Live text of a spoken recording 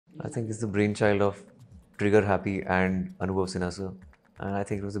I think it's the brainchild of Trigger Happy and Anubhav Sinha sir. And I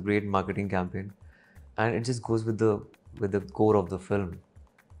think it was a great marketing campaign. And it just goes with the core of the film.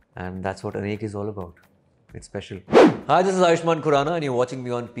 And that's what Anek is all about. It's special. Hi, this is Ayushmann Khurrana and you're watching me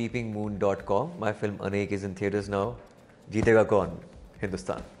on PeepingMoon.com. My film Anek is in theaters now. Jeetega Kaun?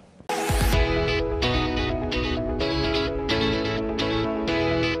 Hindustan.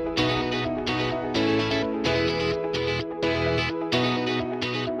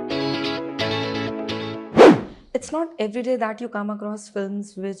 It's not every day that you come across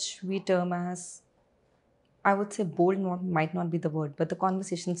films which we term as, I would say bold might not be the word, but the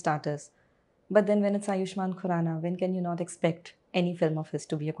conversation starters. But then when it's Ayushmann Khurrana, when can you not expect any film of his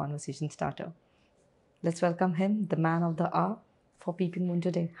to be a conversation starter? Let's welcome him, the man of the hour, for Peeping Moon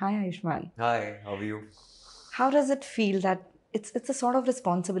today. Hi Ayushmann. Hi, how are you? How does it feel that it's a sort of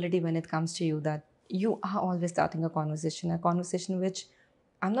responsibility when it comes to you that you are always starting a conversation which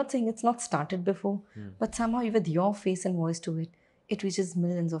I'm not saying it's not started before, but somehow with your face and voice to it, it reaches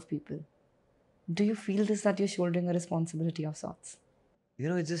millions of people. Do you feel this that you're shouldering a responsibility of sorts? You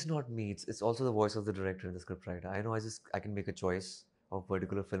know, it's just not me. It's also the voice of the director and the scriptwriter. I know I can make a choice of a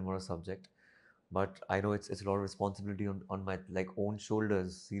particular film or a subject, but I know it's a lot of responsibility on my like own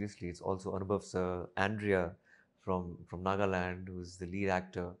shoulders. Seriously, it's also Anubhav's Andrea from Nagaland, who's the lead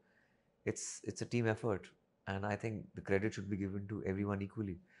actor. It's a team effort, and I think the credit should be given to everyone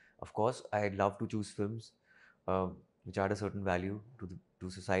equally. Of course, I love to choose films which add a certain value to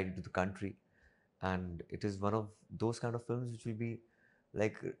society, to the country, and it is one of those kind of films which will be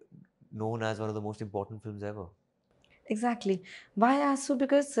like known as one of the most important films ever. Exactly. Why I ask so?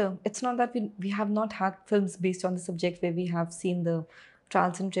 Because it's not that we have not had films based on the subject where we have seen the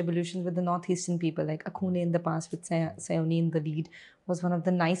trials and tribulations with the northeastern people, like Akhune in the past with Sayoni in the lead was one of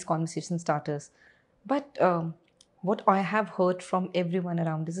the nice conversation starters. But what I have heard from everyone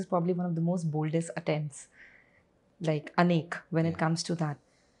around, this is probably one of the most boldest attempts, like Anek, when it comes to that.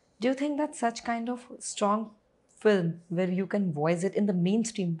 Do you think that such kind of strong film where you can voice it in the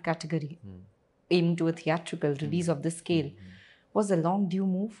mainstream category, aiming to a theatrical release of this scale, was a long due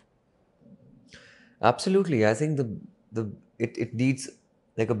move? Absolutely. I think it needs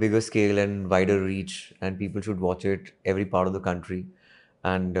like a bigger scale and wider reach, and people should watch it every part of the country,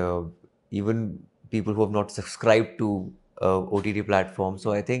 and even people who have not subscribed to OTT platforms.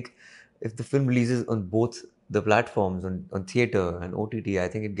 So I think if the film releases on both the platforms on theater and OTT, I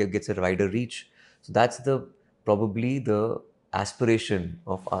think gets a wider reach. So that's the probably the aspiration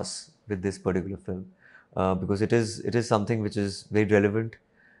of us with this particular film, because it is something which is very relevant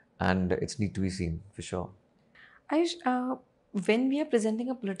and it's need to be seen for sure. Ayush, when we are presenting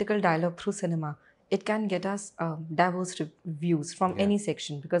a political dialogue through cinema, it can get us diverse views from Yeah. any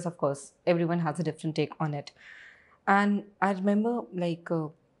section because, of course, everyone has a different take on it. And I remember,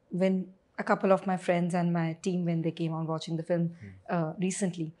 when a couple of my friends and my team, when they came on watching the film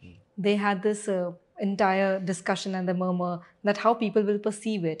recently, they had this entire discussion and the murmur that how people will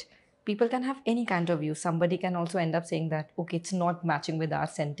perceive it. People can have any kind of view. Somebody can also end up saying that, okay, it's not matching with our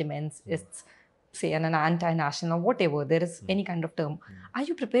sentiments. It's, say, an anti-national or whatever. There is any kind of term. Are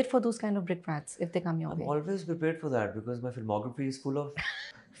you prepared for those kind of brickbats if they come your I'm way? always prepared for that because my filmography is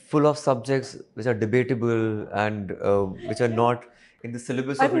full of subjects which are debatable and which are not in the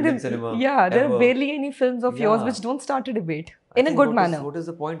syllabus I of think Indian cinema there are ever. barely any films of yours Yeah, which don't start a debate I in a think good what is manner. what is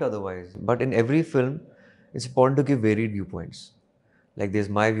the point otherwise? But in every film, it's important to give varied viewpoints. Like there's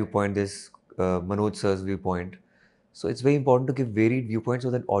my viewpoint, there's Manoj sir's viewpoint. So it's very important to give varied viewpoints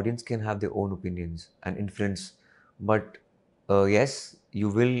so that audience can have their own opinions and influence. But yes, you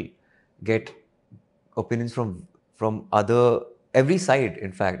will get opinions from other every side.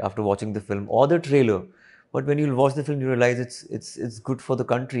 In fact, after watching the film or the trailer, but when you watch the film, you realize it's good for the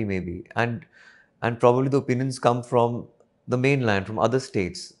country maybe, and probably the opinions come from the mainland, from other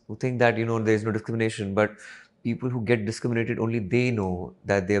states who think that there is no discrimination, but people who get discriminated only they know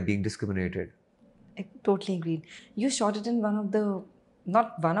that they are being discriminated. I totally agreed. You shot it in one of the,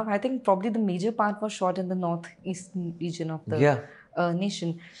 not one of, I think probably the major part was shot in the northeastern region of the Yeah.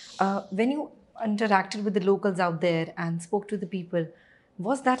 nation. When you interacted with the locals out there and spoke to the people,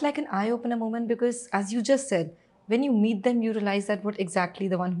 was that like an eye-opener moment? Because as you just said, when you meet them, you realize that what exactly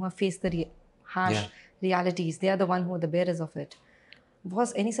the one who have faced the harsh Yeah. realities, they are the one who are the bearers of it.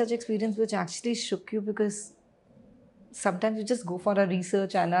 Was any such experience which actually shook you? Because sometimes you just go for a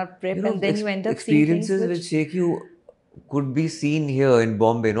research and a prep and then you end up seeing things Experiences which which shake you could be seen here in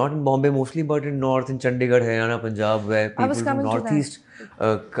Bombay, not in Bombay mostly, but in North, in Chandigarh, Haryana, Punjab, where I was people from coming to that. Northeast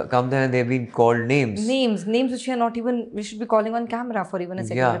come there and they've been called names. Names which we are not even, we should be calling on camera for even a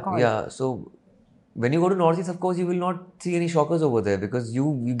second Yeah, recall. yeah. So when you go to Northeast, of course, you will not see any shockers over there because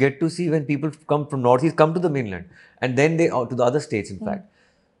you get to see when people come from Northeast come to the mainland and then they to the other states, in fact,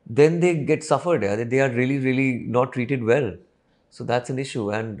 then they get suffered. Yeah, they are really not treated well. So that's an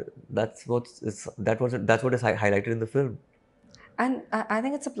issue, and that's what is highlighted in the film. And I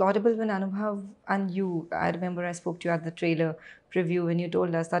think it's applaudable when Anubhav and you, I remember I spoke to you at the trailer preview when you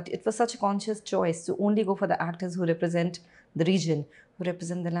told us that it was such a conscious choice to only go for the actors who represent the region, who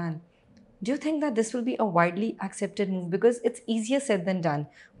represent the land. Do you think that this will be a widely accepted move? Because it's easier said than done.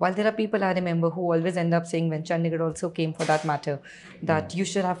 While there are people I remember who always end up saying, when Chandigarh also came for that matter, that you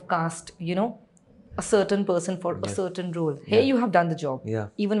should have cast, a certain person for a Yes. certain role. Here Yeah. you have done the job, Yeah.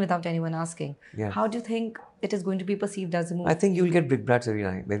 even without anyone asking. Yeah. How do you think it is going to be perceived as a move? I think you'll get big brats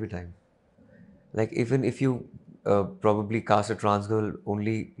every time. Like even if you probably cast a trans girl,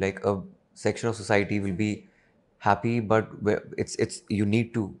 only like a section of society will be happy, but it's you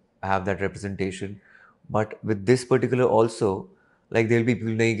need to have that representation. But with this particular also, like there'll be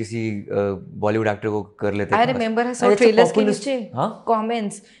people नहीं किसी Bollywood actor को कर लेते I cast. remember I saw And it's a trailers के populist, नीचे हाँ?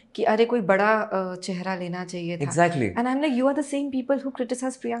 comments कि अरे कोई बड़ा चेहरा लेना चाहिए था. Exactly. And I'm like, you are the same people who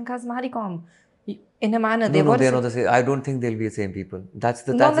criticize Priyanka's Maricom. In a manner, No, they no, were they are not the same. I don't think they'll be the same people. That's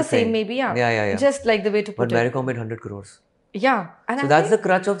not the the same, thing. maybe, yeah. Yeah. Just like the way to But put it. Maricom made 100 crores. Yeah, and So I that's the think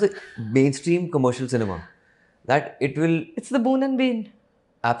crutch of the mainstream commercial cinema. That it will it's the boon and bane.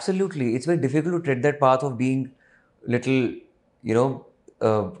 absolutely, it's very difficult to tread that path of being little, you know,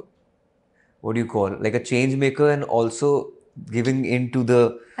 what do you call, like a change maker and also giving into the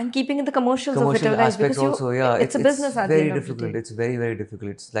And keeping in the commercials of commercial it alive aspects because also. Yeah, it's a business at the very end of the difficult. day. It's very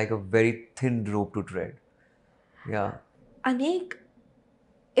difficult. It's like a very thin rope to tread. Yeah. Anek,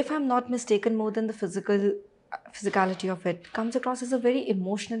 if I'm not mistaken, more than the physicality of it, comes across as a very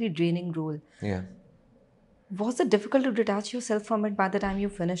emotionally draining role. Yeah. Was it difficult to detach yourself from it by the time you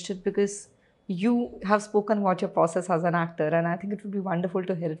finished it? Because you have spoken about your process as an actor, and I think it would be wonderful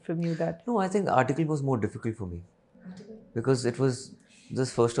to hear it from you that. No, I think the article was more difficult for me because it was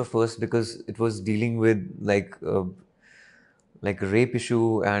just first because it was dealing with like a rape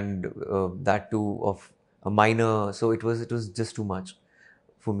issue and that too of a minor. So it was just too much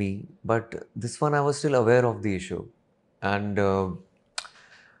for me. But this one I was still aware of the issue, and uh,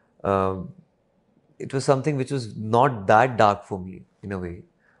 it was something which was not that dark for me in a way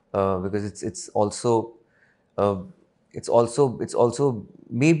because uh, it's also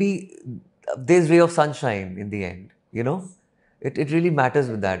maybe there's ray of sunshine in the end, it really matters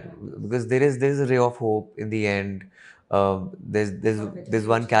with that because there is a ray of hope in the end. There's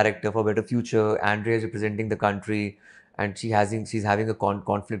one character for a better future. Andrea is representing the country, and she's having a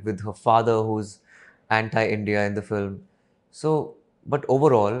conflict with her father who's anti-India in the film. So, but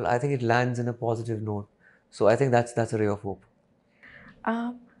overall, I think it lands in a positive note. So I think that's a ray of hope.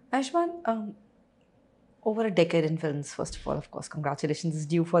 Um, Ayushmann, over a decade in films, first of all, of course, congratulations is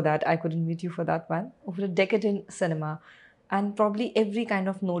due for that. I couldn't meet you for that one. Over a decade in cinema, and probably every kind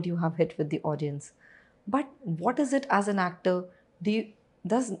of note you have hit with the audience. But what is it as an actor?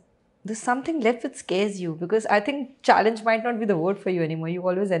 Does there's something left which scares you? Because I think challenge might not be the word for you anymore. You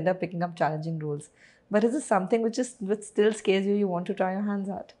always end up picking up challenging roles. But is this something which still scares you? You want to try your hands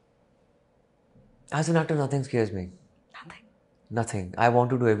at? As an actor, nothing scares me. Nothing. Nothing. I want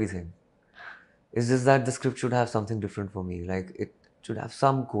to do everything. It's just that the script should have something different for me. Like it should have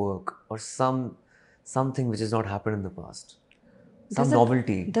some quirk or something which has not happened in the past. Some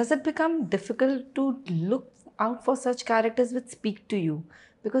novelty. Does it become difficult to look out for such characters which speak to you?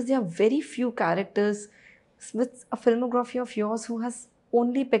 Because there are very few characters with a filmography of yours who has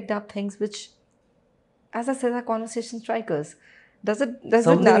only picked up things which, as I said, are conversation strikers. Does it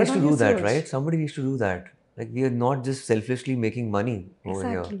Somebody narrow needs to down do your that, search? right? Somebody needs to do that. Like we are not just selfishly making money over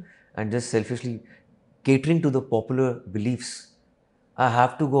here Exactly. and just selfishly catering to the popular beliefs. I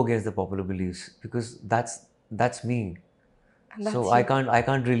have to go against the popular beliefs because that's me. And So that's I you.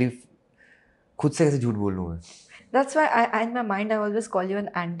 can't really खुद से कैसे झूठ बोल लूँ मैं? That's why in my mind, I always call you an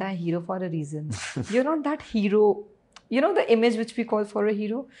anti-hero for a reason. You're not that hero. You know the image which we call for a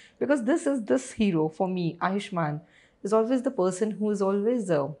hero? Because this hero for me, Ayushmann, is always the person who is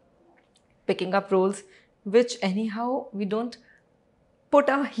always picking up roles which anyhow we don't put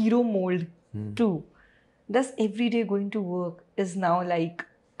a hero mold to. Thus, every day going to work is now like,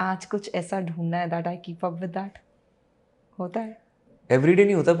 आज कुछ ऐसा ढूंढना है that I keep up with that. होता है. Every day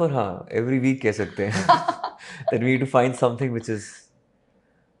नहीं होता पर हाँ every week कह सकते हैं that we need to find something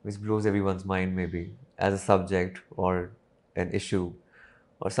which blows everyone's mind maybe as a subject or an issue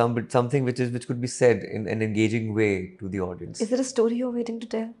or something which could be said in an engaging way to the audience. Is there a story you're waiting to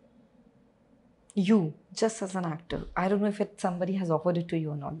tell? You, just as an actor. I don't know if somebody has offered it to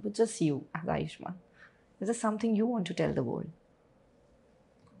you or not, but just you as Ayushmann. Is there something you want to tell the world?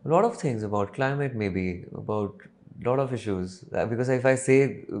 A lot of things about climate, maybe about a lot of issues. Because if I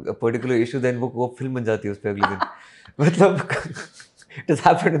say a particular issue, then वो film बन जाती है उस पे अगले दिन. मतलब it has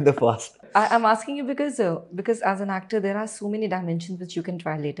happened in the past. I'm asking you because as an actor there are so many dimensions which you can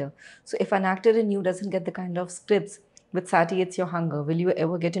try later. So if an actor in you doesn't get the kind of scripts which satiates your hunger, will you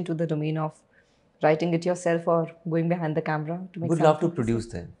ever get into the domain of writing it yourself or going behind the camera to make Would love to something? produce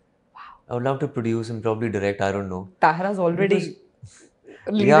them. I would love to produce and probably direct. I don't know. Tahra's Because already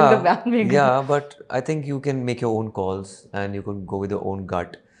leading the yeah, bandwagon. yeah, but I think you can make your own calls and you can go with your own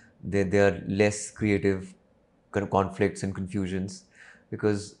gut. There are less creative kind of conflicts and confusions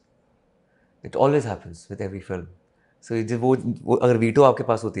because it always happens with every film. So ये वो अगर veto आपके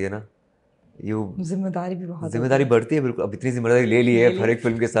पास होती है ना, you जिम्मेदारी भी बहुत होती जिम्मेदारी है. बढ़ती है बिल्कुल. अब इतनी जिम्मेदारी ले ली है हर एक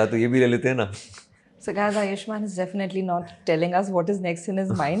फिल्म के साथ, तो ये भी ले लेते हैं ना. So guys, Ayushmann is definitely not telling us what is next in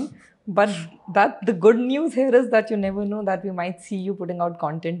his mind. But that the good news here is that you never know that we might see you putting out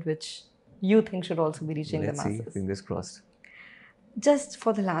content which you think should also be reaching Let's the see, masses. fingers crossed. Just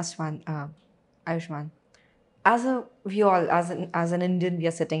for the last one, Ayushmann, as a we all as an Indian, we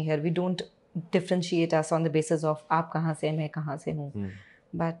are sitting here. We don't differentiate us on the basis of आप कहाँ से मैं कहाँ से हूँ.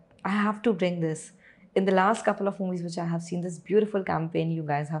 But I have to bring this. In the last couple of movies which I have seen, this beautiful campaign you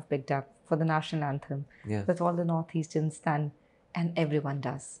guys have picked up for the national anthem. Yeah. That all the Northeasterns stand and everyone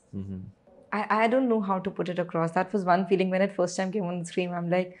does. I don't know how to put it across. That was one feeling when it first time came on the screen. I'm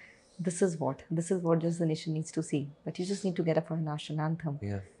like, this is what just the nation needs to see. But you just need to get up for a national anthem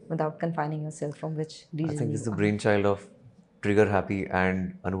without confining yourself from which region I think you this is the are. brainchild of Trigger Happy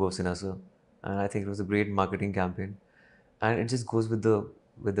and Anubhav Sinha sir. And I think it was a great marketing campaign. And it just goes with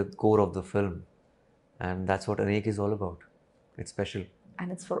the core of the film. And that's what Anek is all about. It's special. And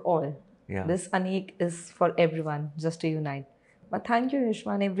it's for all. Yeah. This Anek is for everyone, just to unite. But thank you,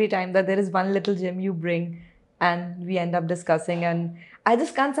 Ayushmann, every time that there is one little gem you bring and we end up discussing. And I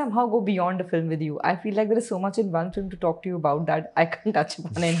just can't somehow go beyond a film with you. I feel like there is so much in one film to talk to you about that I can't touch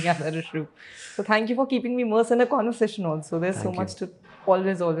upon any other issue. So thank you for keeping me immersed in a conversation also. There's so much to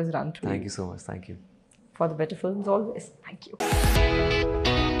always run through. Thank you so much. Thank you. For the better films, always. Thank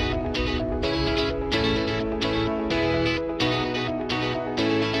you.